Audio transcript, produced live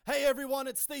everyone,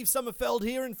 it's Steve Sommerfeld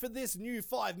here, and for this new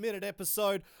 5-minute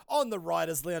episode on the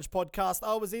Riders Lounge podcast,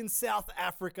 I was in South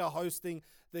Africa hosting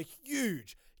the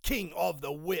huge King of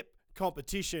the Whip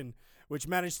competition, which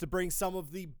managed to bring some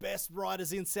of the best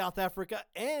riders in South Africa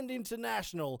and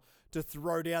international to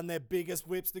throw down their biggest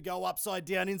whips to go upside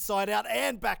down, inside out,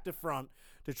 and back to front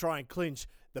to try and clinch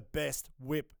the best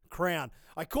whip crown.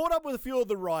 I caught up with a few of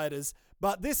the riders,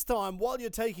 but this time, while you're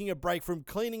taking a break from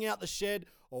cleaning out the shed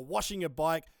or washing your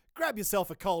bike, grab yourself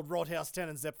a cold Rothaus 10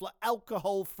 and Zephyr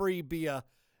alcohol-free beer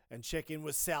and check in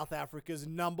with South Africa's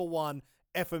number one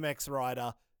FMX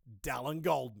rider, Dallin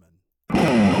Goldman.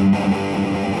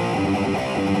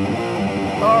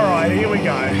 All right, here we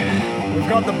go. We've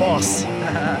got the boss.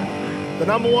 The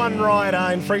number one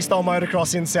rider in freestyle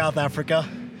motocross in South Africa,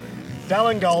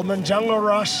 Dallin Goldman, Jungle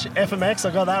Rush FMX.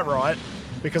 I got that right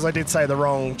because I did say the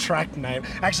wrong track name.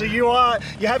 Actually, you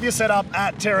have your setup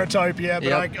at Terratopia,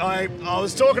 but yep. I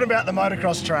was talking about the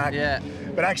motocross track. Yeah.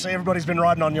 But actually, everybody's been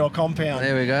riding on your compound.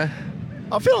 There we go.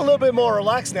 I'm feeling a little bit more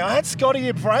relaxed now. I had Scotty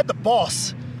here before. I had the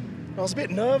boss. I was a bit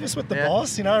nervous with the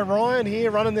boss, Ryan here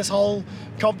running this whole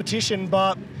competition.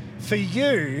 But for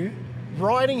you,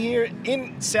 riding here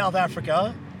in South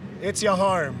Africa, it's your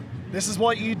home. This is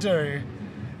what you do.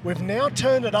 We've now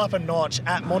turned it up a notch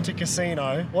at Monte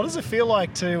Cassino. What does it feel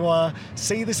like to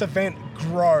see this event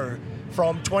grow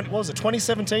from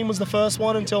 2017 was the first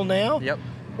one until now? Yep.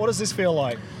 What does this feel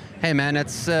like? Hey man,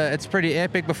 it's pretty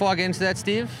epic. Before I get into that,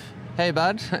 Steve, hey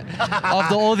bud,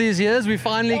 after all these years, we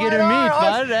finally get to meet,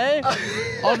 bud, eh?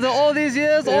 After all these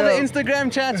years, all the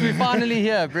Instagram chats, we finally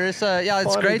here, bro. So yeah,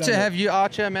 it's great to have you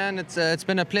out here, man. It's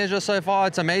been a pleasure so far.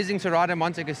 It's amazing to ride at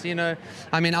Monte Cassino.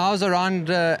 I mean, I was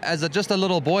around as just a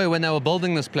little boy when they were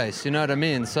building this place, you know what I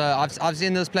mean? So I've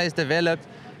seen this place develop,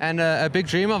 and a big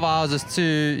dream of ours is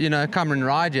to, come and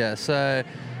ride here. So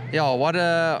yeah, what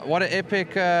an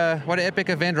epic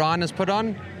event Ryan has put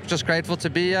on. Just grateful to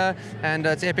be here, and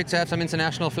it's epic to have some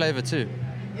international flavour too.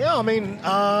 Yeah, I mean,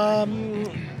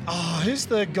 who's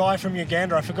the guy from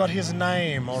Uganda? I forgot his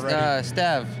name already.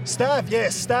 Stav.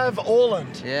 Stav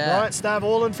Orland. Yeah. Right, Stav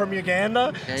Orland from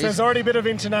Uganda. Yeah, so there's already a bit of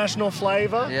international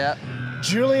flavour. Yeah.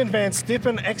 Julian Van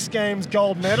Stippen, X Games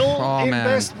gold medal in man.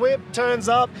 Best Whip, turns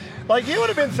up. Like, you would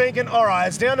have been thinking, all right,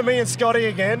 it's down to me and Scotty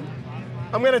again.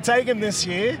 I'm going to take him this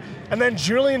year. And then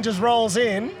Julian just rolls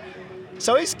in.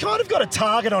 So he's kind of got a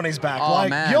target on his back.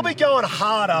 Man. You'll be going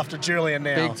hard after Julian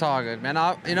now. Big target, man.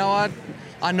 You know what?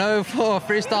 I know for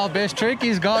freestyle best trick,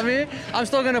 he's got me. I'm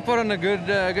still going to put on a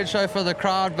good show for the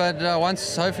crowd, but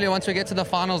hopefully once we get to the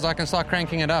finals, I can start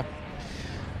cranking it up.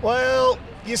 Well,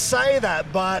 you say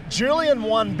that, but Julian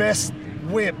won Best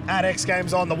Whip at X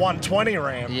Games on the 120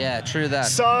 ramp. Yeah, true that.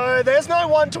 So there's no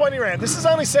 120 ramp. This is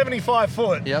only 75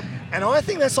 foot. Yep. And I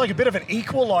think that's like a bit of an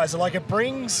equalizer. Like, it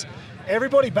brings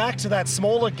everybody back to that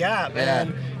smaller gap,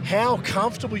 and how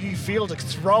comfortable you feel to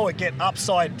throw it, get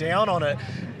upside down on it.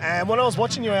 And when I was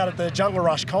watching you out at the Jungle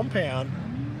Rush compound,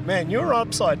 man, you were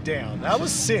upside down. That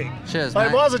was sick. Cheers, like,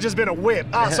 mate. it might as well just been a whip.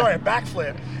 A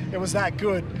backflip. It was that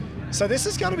good. So this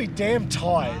is going to be damn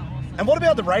tight. And what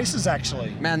about the races, actually?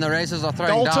 Man, the races are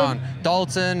throwing down.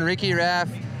 Dalton, Ricky Raff,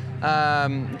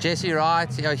 Jesse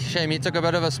Wright. Shame he took a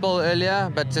bit of a spill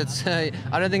earlier, but it's I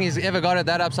don't think he's ever got it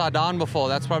that upside down before.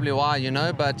 That's probably why,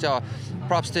 But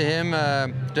props to him,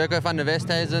 Durko van der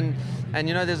Westhuizen, and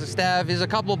there's a Stav. There's a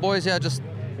couple of boys here just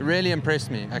really impressed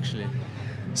me, actually.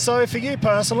 So for you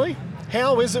personally,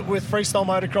 how is it with freestyle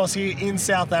motocross here in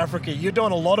South Africa? You're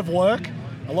doing a lot of work,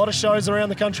 a lot of shows around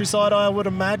the countryside, I would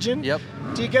imagine. Yep.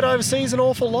 Do you get overseas an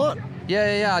awful lot?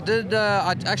 Yeah, I did.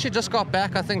 I actually just got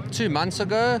back, I think, 2 months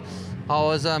ago. I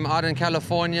was out in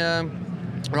California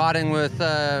riding with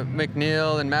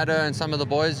McNeil and Maddo and some of the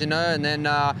boys, and then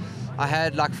I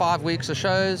had like 5 weeks of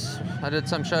shows. I did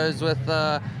some shows with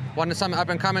some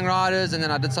up-and-coming riders, and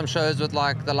then I did some shows with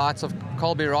like the likes of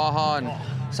Colby Raha and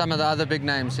some of the other big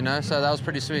names, so that was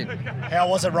pretty sweet. How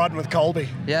was it riding with Colby?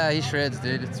 Yeah, he shreds,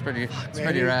 dude. It's pretty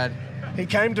rad. He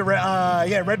came to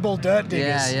Red Bull Dirt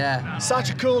Diggers. Yeah. Such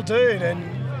a cool dude,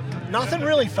 and nothing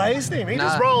really fazed him. He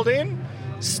just rolled in,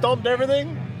 stomped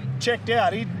everything, checked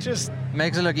out. He just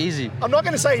makes it look easy. I'm not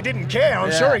going to say he didn't care.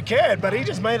 I'm sure he cared, but he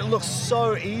just made it look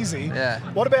so easy. Yeah.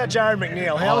 What about Jared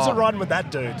McNeil? How was it riding with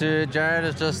that dude? Dude, Jared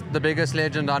is just the biggest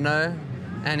legend I know,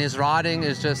 and his riding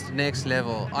is just next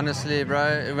level. Honestly,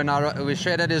 bro, when we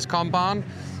shredded his compound,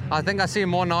 I think I see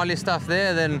more gnarly stuff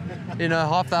there than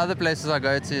half the other places I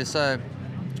go to. So,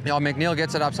 McNeil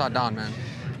gets it upside down, man.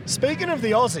 Speaking of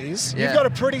the Aussies, you've got a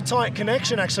pretty tight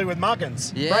connection actually with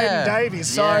Muggins, Braden Davies.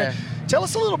 So Tell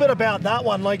us a little bit about that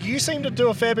one. Like, you seem to do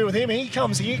a fair bit with him. He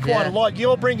comes here quite a lot.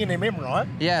 You're bringing him in, right?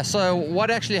 Yeah, so what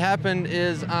actually happened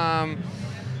is,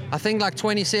 I think like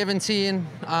 2017,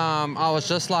 I was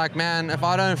just like, man, if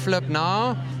I don't flip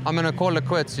now, I'm going to call it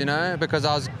quits, you know, because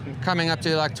I was coming up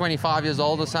to like 25 years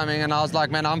old or something, and I was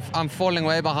like, man, I'm falling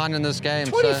way behind in this game.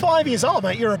 25 years old,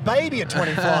 mate. You're a baby at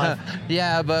 25.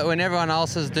 Yeah, but when everyone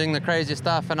else is doing the crazy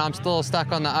stuff and I'm still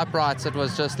stuck on the uprights, it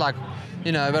was just like,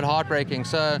 you know, a bit heartbreaking.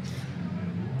 So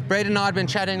Braden and I had been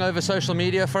chatting over social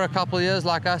media for a couple of years,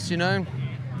 like us, you know.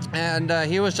 And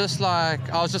he was just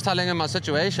like, I was just telling him my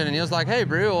situation, and he was like, hey,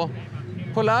 bro,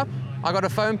 pull up. I got a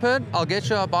foam pit. I'll get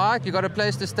you a bike. You got a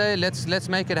place to stay. Let's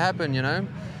make it happen, you know.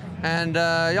 And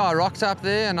yeah, I rocked up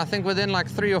there, and I think within like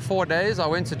 3 or 4 days, I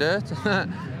went to dirt. I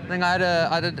think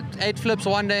I did 8 flips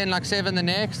one day and like 7 the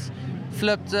next.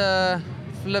 Flipped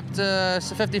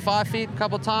 55 feet a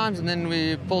couple times, and then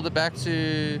we pulled it back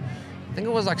to, I think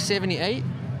it was like 78.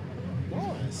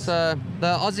 So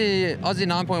the Aussie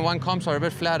 9.1 comps are a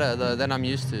bit flatter though than I'm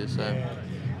used to. So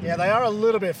yeah, they are a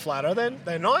little bit flatter.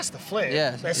 They're nice to flip.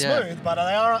 Yeah, they're smooth, but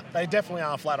they definitely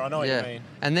are flatter. I know what you mean.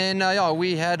 And then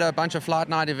we had a bunch of flight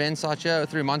night events out here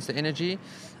through Monster Energy,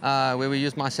 where we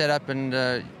used my setup and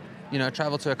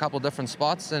travel to a couple different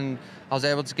spots, and I was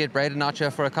able to get Braden out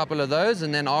here for a couple of those.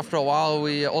 And then after a while,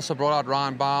 we also brought out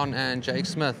Ryan Brown and Jake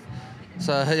Smith.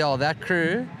 So that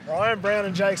crew. Ryan Brown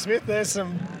and Jake Smith. There's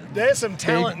some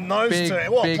talent in those two.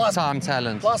 Big time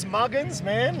talent. Plus Muggins,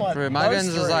 man. Like Muggins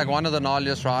is like one of the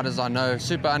gnarliest riders I know.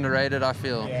 Super underrated, I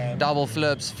feel. Yeah. Double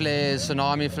flips, flares,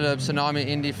 tsunami flips, tsunami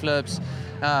indie flips,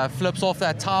 flips off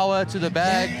that tower to the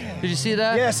bag. Yeah. Did you see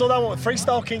that? Yeah, I saw that one.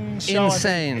 Freestyle King show.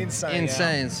 Insane.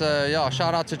 Yeah. So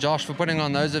shout out to Josh for putting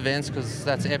on those events, because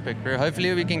that's epic, bro.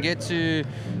 Hopefully we can get to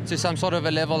some sort of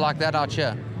a level like that out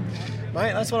here.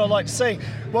 Mate, that's what I'd like to see.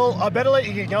 Well, I better let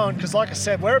you get going, because like I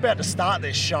said, we're about to start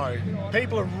this show.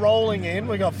 People are rolling in.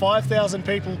 We've got 5,000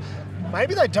 people.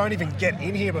 Maybe they don't even get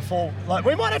in here before. Like,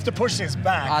 we might have to push this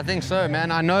back. I think so, man.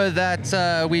 I know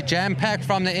that we jam-packed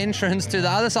from the entrance to the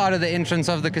other side of the entrance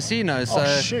of the casino. So.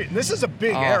 Oh, shoot. This is a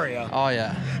big area. Oh,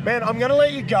 yeah. Man, I'm going to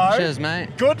let you go. Cheers, mate.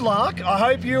 Good luck. I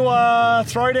hope you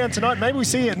throw down tonight. Maybe we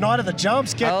see you at Night of the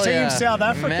Jumps. Get Team South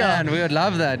Africa. Man, we would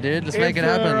love that, dude. Let's make it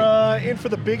happen. In for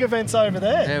the big events over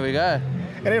there. There we go.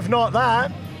 And if not that,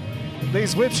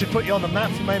 these whips should put you on the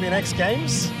map for maybe an X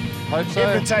Games. Hope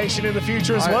so. Invitation in the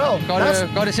future as well.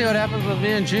 Got to see what happens with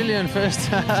me and Julian first.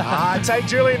 Take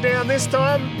Julian down this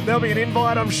time. There'll be an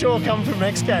invite, I'm sure, coming from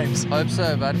X Games. Hope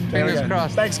so, bud. Fingers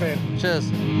crossed. Thanks, man. Cheers.